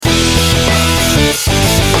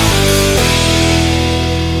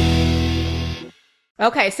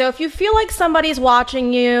Okay, so if you feel like somebody's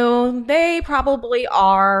watching you, they probably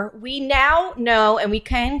are. We now know and we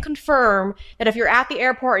can confirm that if you're at the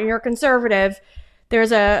airport and you're a conservative,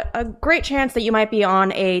 there's a great chance that you might be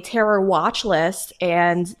on a terror watch list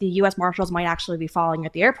and the U.S. Marshals might actually be following you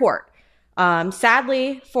at the airport.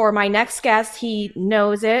 Sadly, for my next guest, he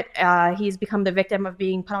knows it. He's become the victim of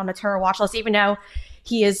being put on a terror watch list, even though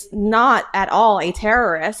he is not at all a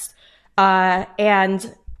terrorist.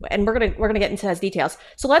 And we're gonna get into his details.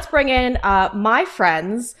 So let's bring in my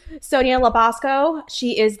friends, Sonya Labsco.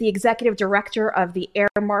 She is the executive director of the Air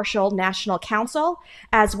Marshal National Council,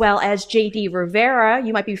 as well as JD Rivera.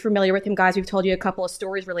 You might be familiar with him, guys. We've told you a couple of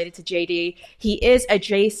stories related to JD. He is a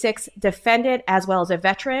J6 defendant as well as a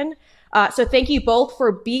veteran. So thank you both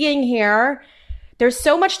for being here. There's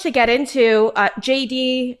so much to get into.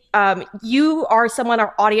 JD, you are someone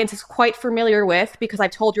our audience is quite familiar with because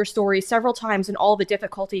I've told your story several times and all the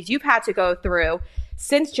difficulties you've had to go through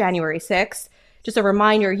since January 6th. Just a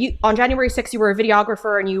reminder, on January 6th, you were a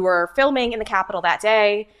videographer and you were filming in the Capitol that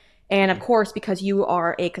day. And of course, because you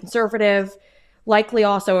are a conservative, likely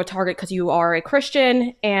also a target because you are a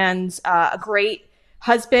Christian and a great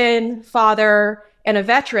husband, father, and a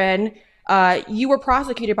veteran, you were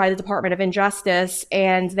prosecuted by the Department of Injustice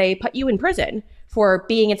and they put you in prison for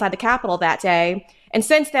being inside the Capitol that day. And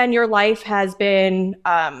since then, your life has been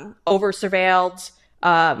over surveilled.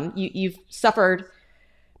 You've suffered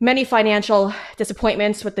many financial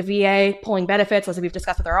disappointments with the VA pulling benefits, as we've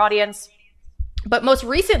discussed with our audience. But most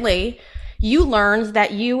recently, you learned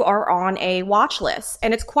that you are on a watch list.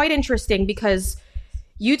 And it's quite interesting because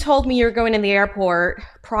you told me you were going in the airport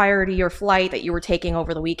prior to your flight that you were taking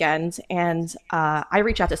over the weekend. And I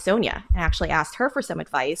reached out to Sonya and actually asked her for some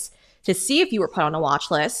advice to see if you were put on a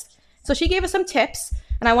watch list. So she gave us some tips,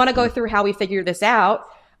 and I want to go through how we figured this out.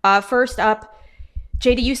 First up,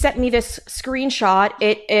 JD, you sent me this screenshot.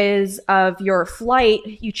 It is of your flight.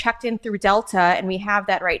 You checked in through Delta, and we have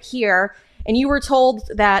that right here. And you were told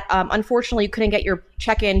that, unfortunately, you couldn't get your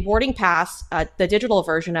check-in boarding pass, the digital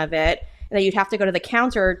version of it, and that you'd have to go to the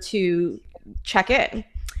counter to check in.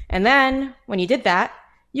 And then when you did that,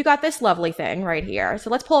 you got this lovely thing right here. So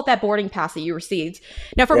let's pull up that boarding pass that you received.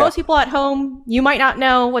 Now, for most people at home, you might not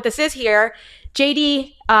know what this is here.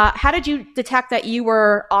 JD, how did you detect that you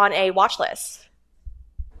were on a watch list?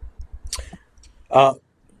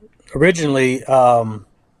 Originally,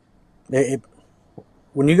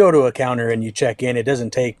 when you go to a counter and you check in, it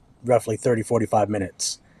doesn't take roughly 30, 45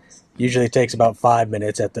 minutes. Usually it takes about 5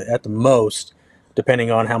 minutes at the most, depending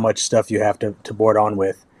on how much stuff you have to board on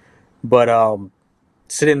with. But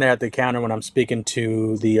sitting there at the counter when I'm speaking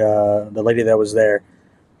to the lady that was there,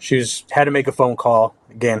 had to make a phone call.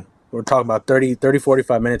 Again, we're talking about 30,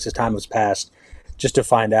 45 minutes as time has passed, just to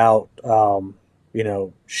find out.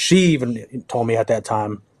 She even told me at that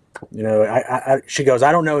time, she goes,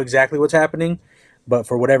 I don't know exactly what's happening, but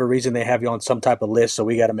for whatever reason, they have you on some type of list, so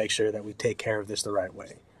we got to make sure that we take care of this the right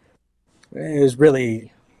way. It was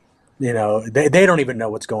really, they don't even know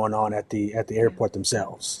what's going on at the airport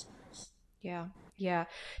themselves. Yeah.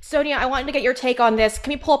 Sonya, I wanted to get your take on this.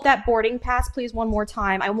 Can we pull up that boarding pass, please, one more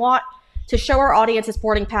time? I want to show our audience this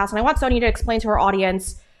boarding pass, and I want Sonya to explain to our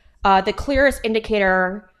audience the clearest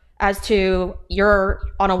indicator as to you're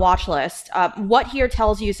on a watch list. What here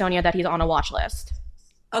tells you, Sonya, that he's on a watch list?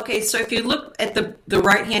 Okay, so if you look at the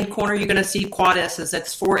right-hand corner, you're going to see quad S's.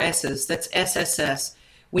 That's 4 S's. That's SSS.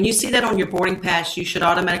 When you see that on your boarding pass, you should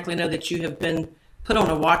automatically know that you have been put on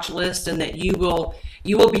a watch list and that you will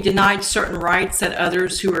be denied certain rights that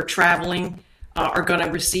others who are traveling are going to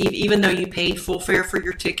receive. Even though you paid full fare for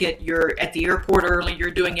your ticket, you're at the airport early, you're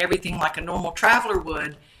doing everything like a normal traveler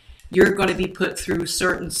would, you're going to be put through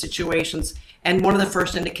certain situations. And one of the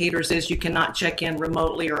first indicators is you cannot check in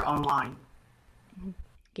remotely or online.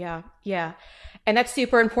 Yeah. And that's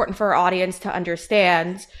super important for our audience to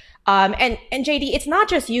understand. And JD, it's not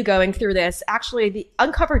just you going through this. Actually, the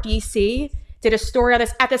Uncover DC did a story on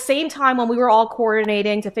this at the same time when we were all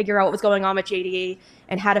coordinating to figure out what was going on with JD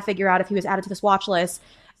and how to figure out if he was added to this watch list.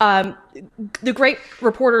 The great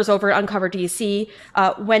reporters over at Uncover DC,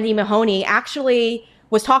 Wendy Mahoney, actually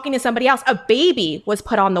was talking to somebody else. A baby was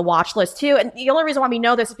put on the watch list too. And the only reason why we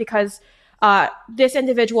know this is because this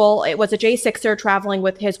individual, it was a J6er traveling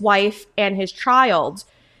with his wife and his child.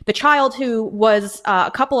 The child, who was a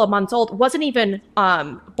couple of months old, wasn't even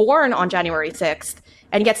born on January 6th,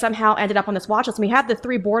 and yet somehow ended up on this watch list. And we have the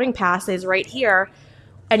 3 boarding passes right here,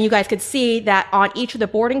 and you guys could see that on each of the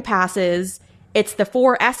boarding passes, it's the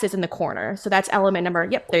 4 S's in the corner. So that's element number,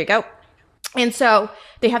 there you go. And so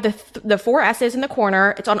they have the 4 S's in the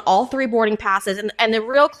corner. It's on all 3 boarding passes. And the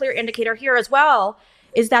real clear indicator here as well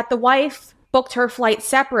is that the wife booked her flight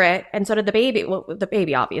separate, and so did the baby. Well, the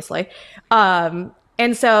baby, obviously.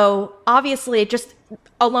 And so, obviously, just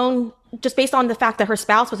based on the fact that her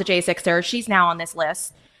spouse was a J6er, she's now on this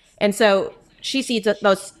list. And so she sees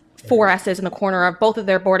those 4 S's in the corner of both of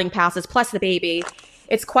their boarding passes, plus the baby.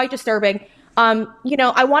 It's quite disturbing.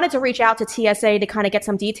 I wanted to reach out to TSA to kind of get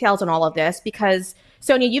some details on all of this because,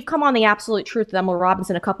 Sonya, you've come on The Absolute Truth with Emma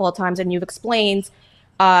Robinson a couple of times, and you've explained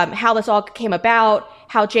how this all came about,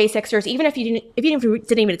 how J6ers, even if you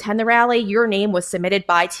didn't even attend the rally, your name was submitted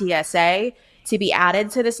by TSA to be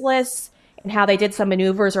added to this list, and how they did some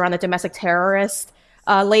maneuvers around the domestic terrorist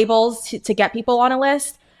labels to get people on a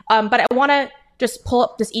list. But I want to just pull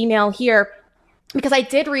up this email here because I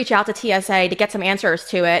did reach out to TSA to get some answers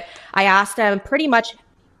to it. I asked them pretty much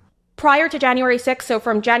prior to January 6th, so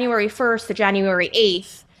from January 1st to January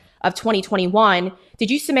 8th of 2021,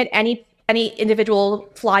 did you submit any individual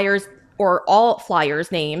flyers or all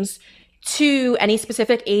flyers names to any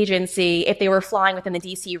specific agency if they were flying within the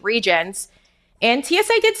DC regions? And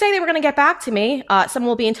TSA did say they were going to get back to me. Someone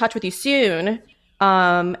will be in touch with you soon.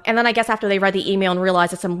 And then I guess after they read the email and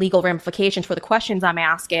realized there's some legal ramifications for the questions I'm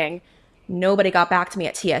asking, nobody got back to me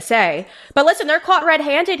at TSA. But listen, they're caught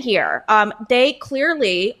red-handed here. They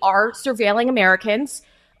clearly are surveilling Americans.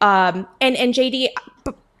 And JD,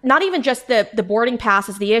 not even just the boarding pass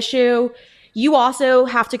is the issue. You also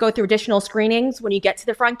have to go through additional screenings when you get to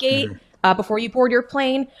the front gate before you board your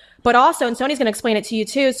plane. But also, and Sonya's going to explain it to you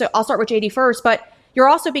too, so I'll start with JD first, but you're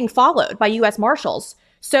also being followed by U.S. Marshals.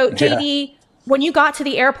 So JD, when you got to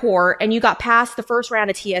the airport and you got past the first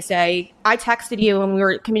round of TSA, I texted you when we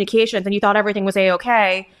were in communications and you thought everything was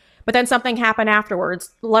A-okay, but then something happened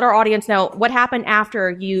afterwards. Let our audience know what happened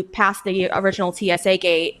after you passed the original TSA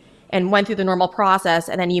gate and went through the normal process,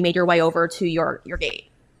 and then you made your way over to your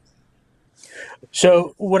gate.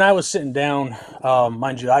 So when I was sitting down,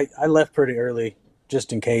 mind you, I left pretty early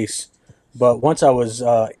just in case. But once I was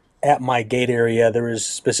at my gate area, there was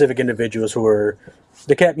specific individuals who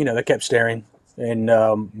they kept staring.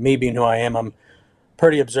 And me being who I am, I'm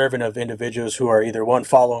pretty observant of individuals who are either one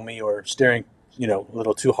following me or staring, a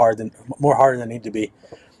little more harder than they need to be.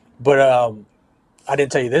 But I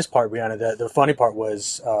didn't tell you this part, Brianna. The funny part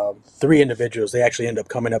was 3 individuals. They actually end up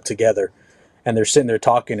coming up together, and they're sitting there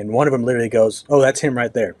talking. And one of them literally goes, "Oh, that's him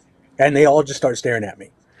right there," and they all just start staring at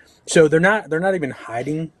me. So they're not even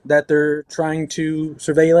hiding that they're trying to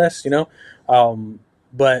surveil us,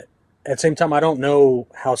 But at the same time, I don't know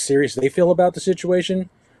how serious they feel about the situation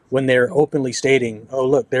when they're openly stating, "Oh,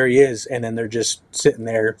 look, there he is," and then they're just sitting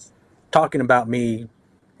there talking about me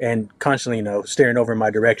and constantly, staring over in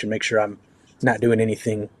my direction, make sure I'm not doing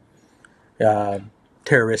anything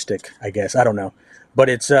terroristic, I guess. I don't know, but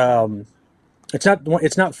it's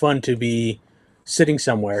not fun to be sitting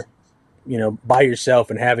somewhere, by yourself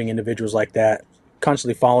and having individuals like that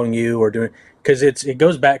constantly following you or doing, because it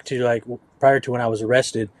goes back to like prior to when I was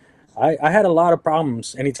arrested. I had a lot of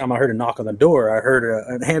problems anytime I heard a knock on the door, I heard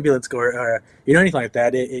an ambulance go, anything like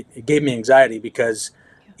that. It gave me anxiety because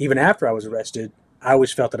even after I was arrested, I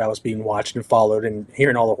always felt that I was being watched and followed and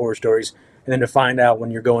hearing all the horror stories. And then to find out when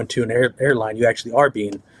you're going to an airline, you actually are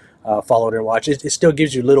being followed and watched. It still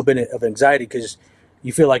gives you a little bit of anxiety because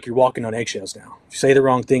you feel like you're walking on eggshells now. If you say the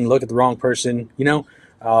wrong thing, look at the wrong person,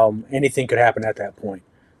 anything could happen at that point.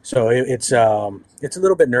 So it's a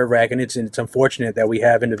little bit nerve-wracking. It's unfortunate that we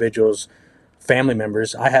have individuals, family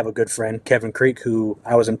members. I have a good friend, Kevin Creek, who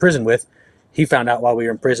I was in prison with. He found out while we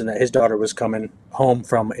were in prison that his daughter was coming home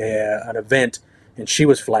from an event, and she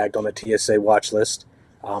was flagged on the TSA watch list.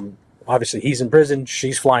 Obviously, he's in prison.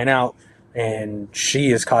 She's flying out, and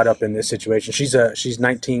she is caught up in this situation. She's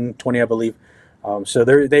 19, 20, I believe. So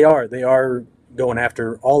they are going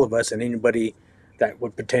after all of us and anybody that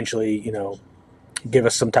would potentially, give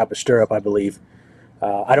us some type of stirrup, I believe.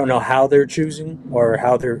 I don't know how they're choosing or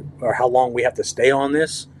how long we have to stay on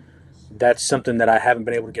this. That's something that I haven't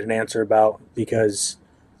been able to get an answer about because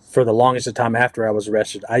for the longest of time after I was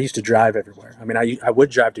arrested, I used to drive everywhere. I mean, I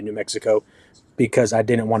would drive to New Mexico because I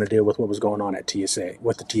didn't want to deal with what was going on at TSA,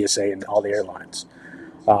 with the TSA and all the airlines.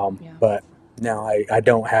 But now I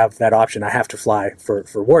don't have that option. I have to fly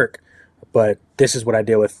for work, but this is what I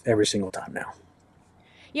deal with every single time now.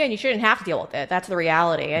 Yeah, and you shouldn't have to deal with it. That's the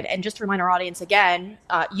reality. And just to remind our audience again,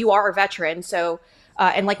 you are a veteran. So,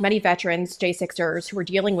 and like many veterans, J6ers who are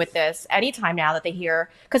dealing with this anytime now that they hear,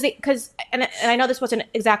 because I know this wasn't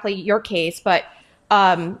exactly your case, but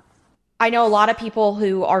I know a lot of people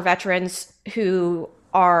who are veterans who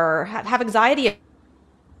have anxiety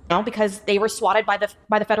because they were swatted by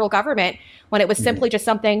the federal government when it was simply just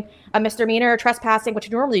something, a misdemeanor, trespassing, which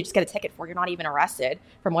normally you just get a ticket for. You're not even arrested,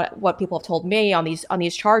 from what people have told me on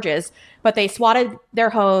these charges. But they swatted their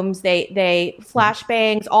homes, they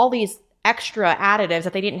flashbangs, all these extra additives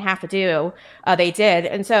that they didn't have to do, they did,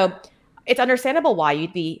 and so it's understandable why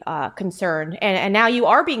you'd be concerned. And now you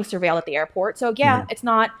are being surveilled at the airport. So yeah, it's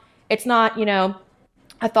not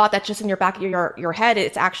a thought that's just in your back of your head.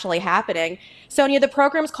 It's actually happening. Sonya, the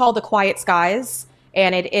program's called The Quiet Skies,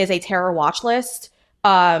 and it is a terror watch list.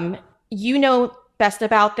 You know best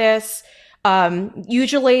about this.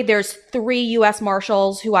 Usually there's 3 U.S.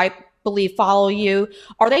 Marshals who I believe follow you.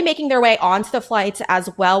 Are they making their way onto the flights as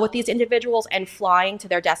well with these individuals and flying to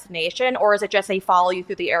their destination? Or is it just they follow you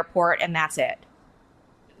through the airport and that's it?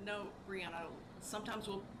 No, Brianna. Sometimes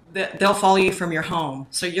they'll follow you from your home.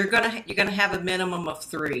 So you're gonna have a minimum of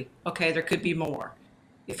 3. Okay, there could be more.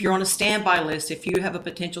 If you're on a standby list, if you have a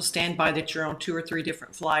potential standby that you're on 2 or 3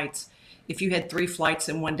 different flights, if you had 3 flights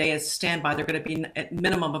in one day as standby, they're going to be at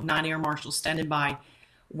minimum of 9 air marshals standing by,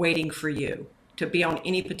 waiting for you to be on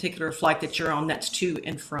any particular flight that you're on that's to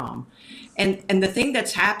and from. And the thing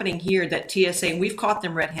that's happening here that TSA, and we've caught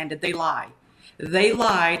them red-handed, they lie. They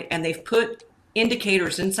lied, and they've put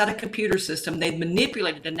indicators inside a computer system. They've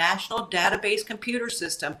manipulated a national database computer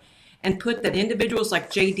system and put that individuals like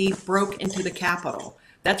JD broke into the Capitol.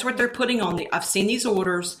 That's what they're putting on I've seen these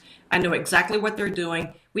orders. I know exactly what they're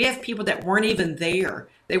doing. We have people that weren't even there.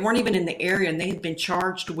 They weren't even in the area, and they had been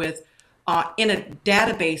charged with in a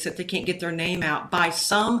database that they can't get their name out by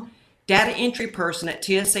some data entry person at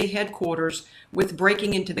TSA headquarters with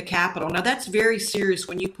breaking into the Capitol. Now, that's very serious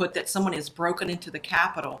when you put that someone has broken into the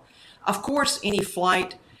Capitol. Of course, any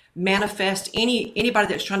flight manifest, anybody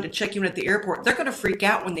that's trying to check you in at the airport, they're going to freak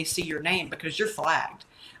out when they see your name because you're flagged.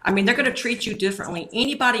 I mean, they're going to treat you differently.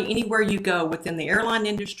 Anybody, anywhere you go within the airline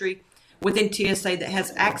industry, within TSA that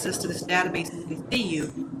has access to this database and can see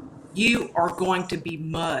you, you are going to be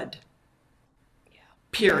mud.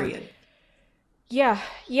 Period. Yeah.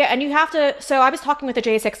 And you have to, so I was talking with a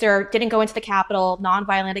J6er, didn't go into the Capitol,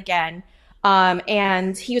 nonviolent again.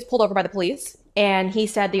 And he was pulled over by the police. And he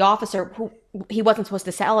said the officer, who he wasn't supposed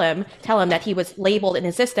to tell him that he was labeled in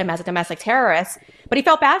his system as a domestic terrorist, but he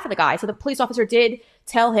felt bad for the guy. So the police officer did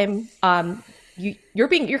tell him,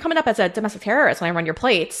 you're coming up as a domestic terrorist when I run your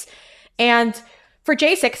plates. And for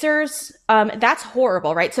J6ers, that's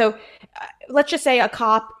horrible, right? So let's just say a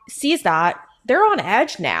cop sees that. They're on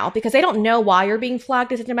edge now because they don't know why you're being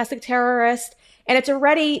flagged as a domestic terrorist. And it's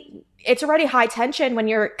already high tension when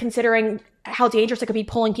you're considering how dangerous it could be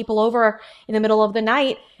pulling people over in the middle of the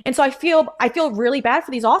night. And so I feel really bad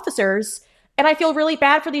for these officers, and I feel really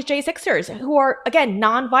bad for these J6ers who are, again,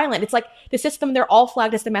 nonviolent. It's like the system, they're all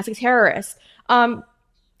flagged as domestic terrorists.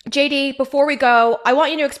 JD, before we go, I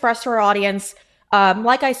want you to express to our audience,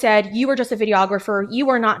 like I said, you were just a videographer. You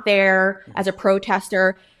were not there as a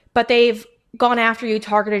protester, but they've gone after you,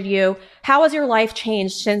 targeted you. How has your life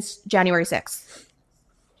changed since January 6th?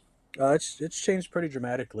 It's changed pretty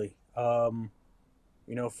dramatically.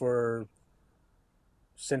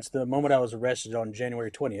 Since the moment I was arrested on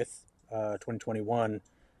January 20th, 2021,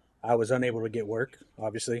 I was unable to get work,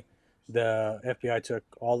 obviously. The FBI took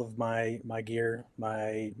all of my gear,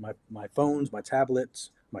 my phones, my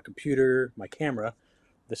tablets, my computer, my camera,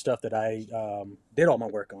 the stuff that I did all my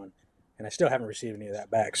work on. And I still haven't received any of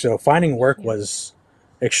that back. So finding work was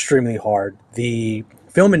extremely hard. The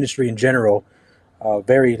film industry in general,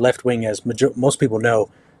 very left-wing, as most people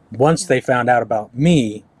know. Once they found out about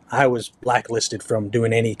me, I was blacklisted from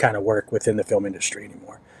doing any kind of work within the film industry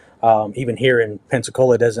anymore. Even here in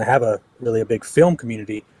Pensacola, it doesn't have a big film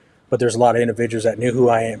community, but there's a lot of individuals that know who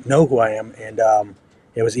I am, and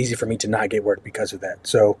it was easy for me to not get work because of that.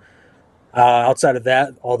 So outside of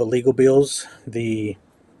that, all the legal bills, the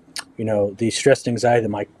stress and anxiety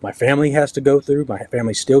that my family has to go through, my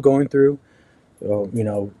family's still going through,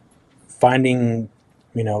 finding,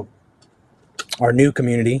 our new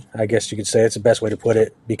community, I guess you could say, it's the best way to put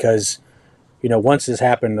it, because, once this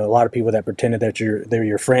happened, a lot of people that pretended that they're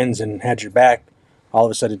your friends and had your back, all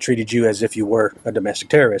of a sudden treated you as if you were a domestic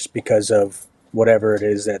terrorist because of whatever it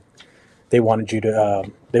is that they wanted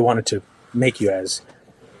to make you as.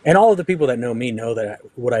 And all of the people that know me know that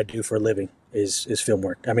what I do for a living is film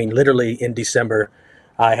work. I mean, literally in December,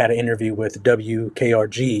 I had an interview with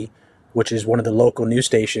WKRG, which is one of the local news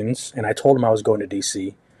stations, and I told them I was going to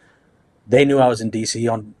D.C. They knew I was in D.C.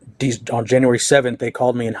 On January 7th, they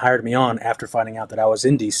called me and hired me on after finding out that I was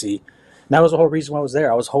in D.C. And that was the whole reason why I was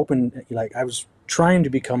there. I was hoping, I was trying to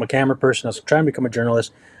become a camera person. I was trying to become a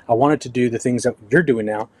journalist. I wanted to do the things that you're doing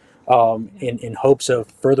now in hopes of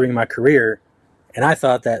furthering my career. And I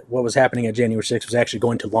thought that what was happening at January 6th was actually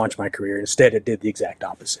going to launch my career. Instead, it did the exact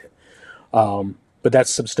opposite. But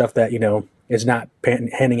that's some stuff that, is not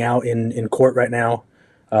handing out in court right now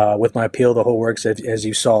with my appeal, the whole works, as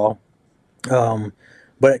you saw.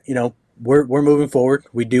 But, we're moving forward.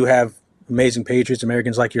 We do have amazing patriots,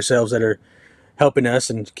 Americans like yourselves, that are helping us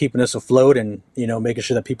and keeping us afloat and, making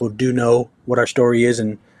sure that people do know what our story is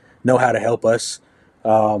and know how to help us.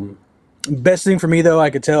 Best thing for me, though,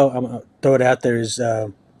 I could tell, I'm going to throw it out there, is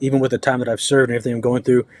even with the time that I've served and everything I'm going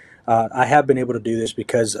through, I have been able to do this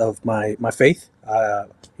because of my faith.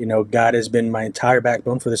 God has been my entire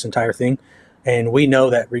backbone for this entire thing. And we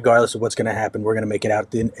know that regardless of what's going to happen, we're going to make it out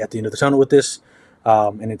at the end of the tunnel with this.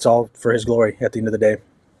 And it's all for his glory at the end of the day.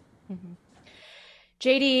 Mm-hmm.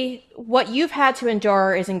 JD, what you've had to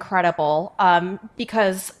endure is incredible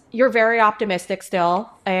because you're very optimistic still,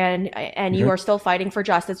 and you are still fighting for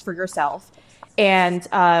justice for yourself. And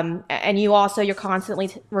you're constantly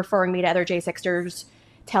referring me to other J6ers,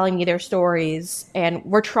 telling me their stories. And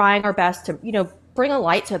we're trying our best to, bring a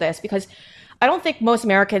light to this, because I don't think most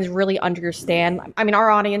Americans really understand. I mean, our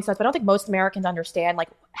audience does, but I don't think most Americans understand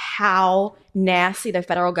how nasty the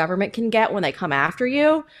federal government can get when they come after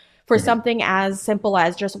you for something as simple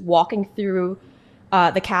as just walking through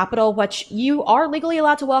the Capitol, which you are legally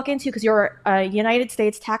allowed to walk into because you're a United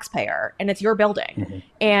States taxpayer and it's your building,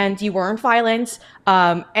 and you weren't violent.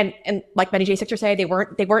 And like many J6ers say, they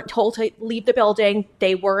weren't told to leave the building.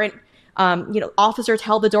 They weren't. Officers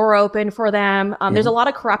held the door open for them. There's a lot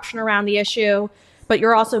of corruption around the issue, but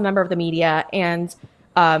you're also a member of the media, and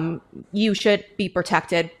you should be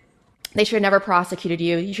protected. They should have never prosecuted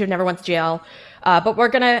you. You should have never went to jail. But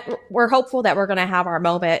we're hopeful that we're gonna have our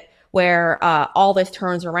moment where all this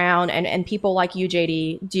turns around and people like you,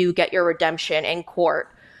 JD, do get your redemption in court.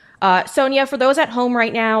 Sonya, for those at home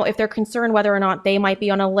right now, if they're concerned whether or not they might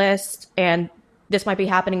be on a list and this might be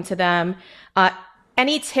happening to them,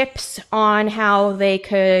 any tips on how they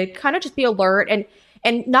could kind of just be alert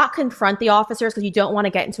and not confront the officers because you don't want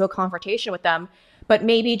to get into a confrontation with them, but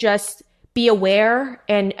maybe just be aware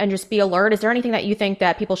and just be alert? Is there anything that you think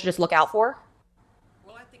that people should just look out for?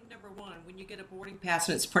 Well, I think number one, when you get a boarding pass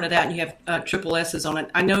and it's printed out and you have triple S's on it,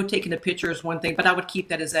 I know taking a picture is one thing, but I would keep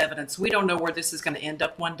that as evidence. We don't know where this is going to end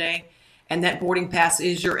up one day, and that boarding pass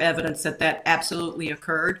is your evidence that absolutely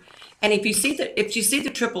occurred. And if you see the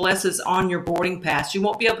triple S's on your boarding pass, you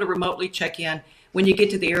won't be able to remotely check in when you get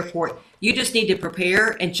to the airport. You just need to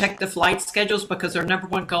prepare and check the flight schedules, because their number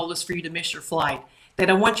one goal is for you to miss your flight. They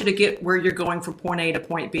don't want you to get where you're going from point A to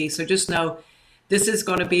point B. So just know this is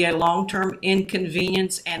going to be a long-term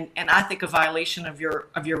inconvenience and I think a violation of your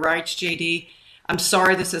rights, JD. I'm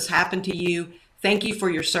sorry this has happened to you. Thank you for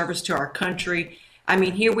your service to our country. I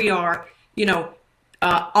mean, here we are,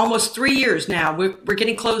 almost 3 years now. We're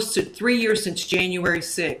getting close to 3 years since January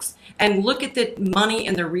 6th. And look at the money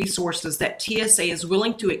and the resources that TSA is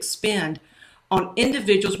willing to expend on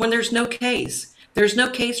individuals when there's no case. There's no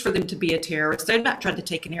case for them to be a terrorist. They've not tried to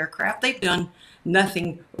take an aircraft. They've done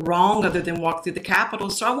nothing wrong other than walk through the Capitol.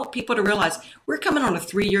 So I want people to realize we're coming on a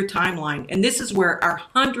 3-year timeline. And this is where our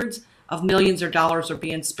hundreds of millions of dollars are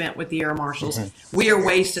being spent with the air marshals. We are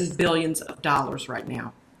wasting billions of dollars right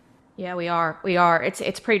now. Yeah, we are.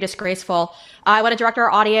 It's pretty disgraceful. I want to direct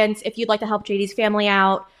our audience, if you'd like to help JD's family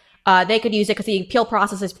out, they could use it because the appeal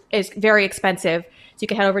process is very expensive. So you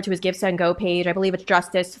can head over to his Give, Send, Go page. I believe it's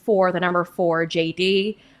Justice for the number 4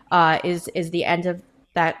 JD is the end of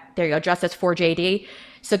that. There you go, Justice for JD.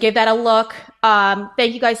 So give that a look.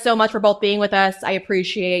 Thank you guys so much for both being with us. I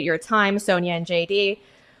appreciate your time, Sonya and JD.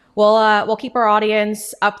 We'll keep our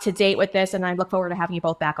audience up to date with this, and I look forward to having you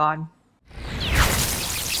both back on.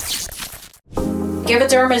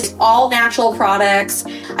 Givaderm is all natural products.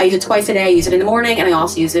 I use it twice a day. I use it in the morning, and I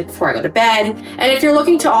also use it before I go to bed. And if you're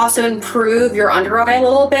looking to also improve your under eye a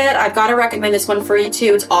little bit, I've got to recommend this one for you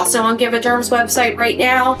too. It's also on Givaderm's website right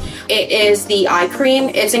now. It is the eye cream.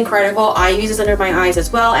 It's incredible. I use this under my eyes as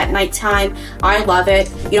well at nighttime. I love it.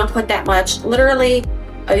 You don't put that much. Literally,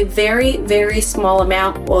 a very, very small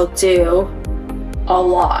amount will do a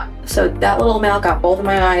lot. So that little amount got both of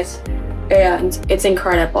my eyes, and it's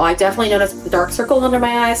incredible. I definitely noticed the dark circles under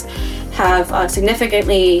my eyes have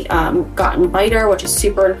significantly gotten lighter, which is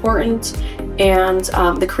super important, and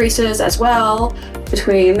the creases as well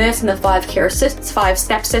between this and the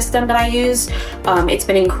 5-step system that I use. It's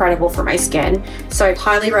been incredible for my skin. So I'd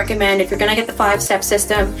highly recommend, if you're gonna get the 5-step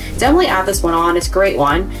system, definitely add this one on. It's a great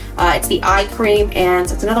one. It's the eye cream, and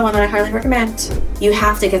it's another one that I highly recommend. You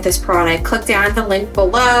have to get this product. Click down at the link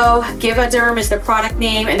below. Givaderm is the product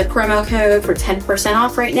name, and the promo code for 10%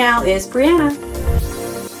 off right now is Brianna.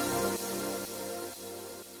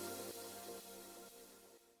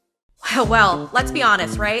 Well, let's be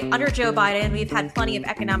honest, right? Under Joe Biden, we've had plenty of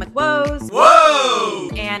economic woes. Whoa!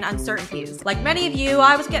 And uncertainties. Like many of you,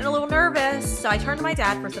 I was getting a little nervous, so I turned to my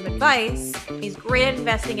dad for some advice. He's great at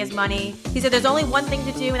investing his money. He said there's only one thing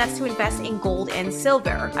to do, and that's to invest in gold and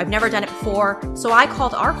silver. I've never done it before, so I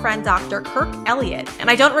called our friend Dr. Kirk Elliott. And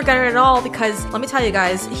I don't regret it at all because, let me tell you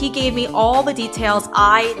guys, he gave me all the details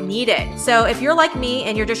I needed. So if you're like me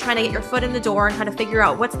and you're just trying to get your foot in the door and trying to figure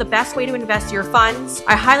out what's the best way to invest your funds,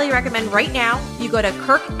 I highly recommend right now you go to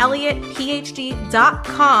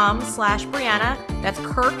kirkelliottphd.com/Brianna. That's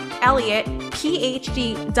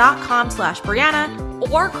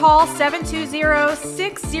kirkelliottphd.com/Brianna, or call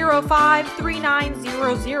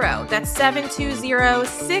 720-605-3900. That's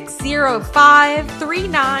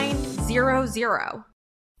 720-605-3900.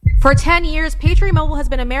 For 10 years, Patriot Mobile has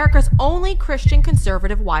been America's only Christian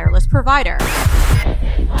conservative wireless provider.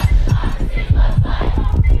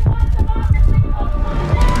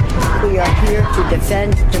 We are here to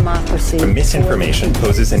defend democracy. Misinformation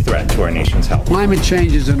poses a threat to our nation's health. Climate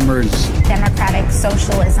change is an emergency. Democratic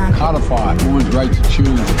socialism. Codify women's right to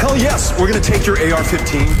choose. Hell yes, we're going to take your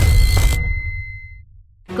AR-15.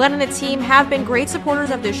 Glenn and the team have been great supporters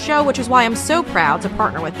of this show, which is why I'm so proud to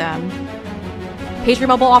partner with them. Patriot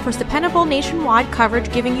Mobile offers dependable nationwide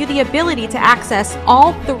coverage, giving you the ability to access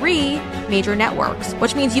all 3 major networks,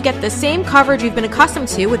 which means you get the same coverage you've been accustomed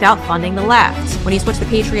to without funding the left. When you switch to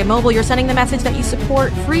Patriot Mobile, you're sending the message that you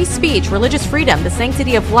support free speech, religious freedom, the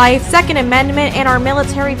sanctity of life, Second Amendment, and our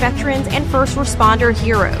military veterans and first responder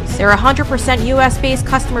heroes. Their 100% US-based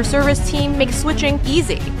customer service team makes switching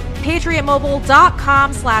easy.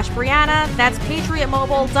 PatriotMobile.com/Brianna. That's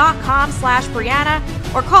PatriotMobile.com/Brianna,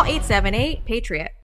 or call 878-PATRIOT.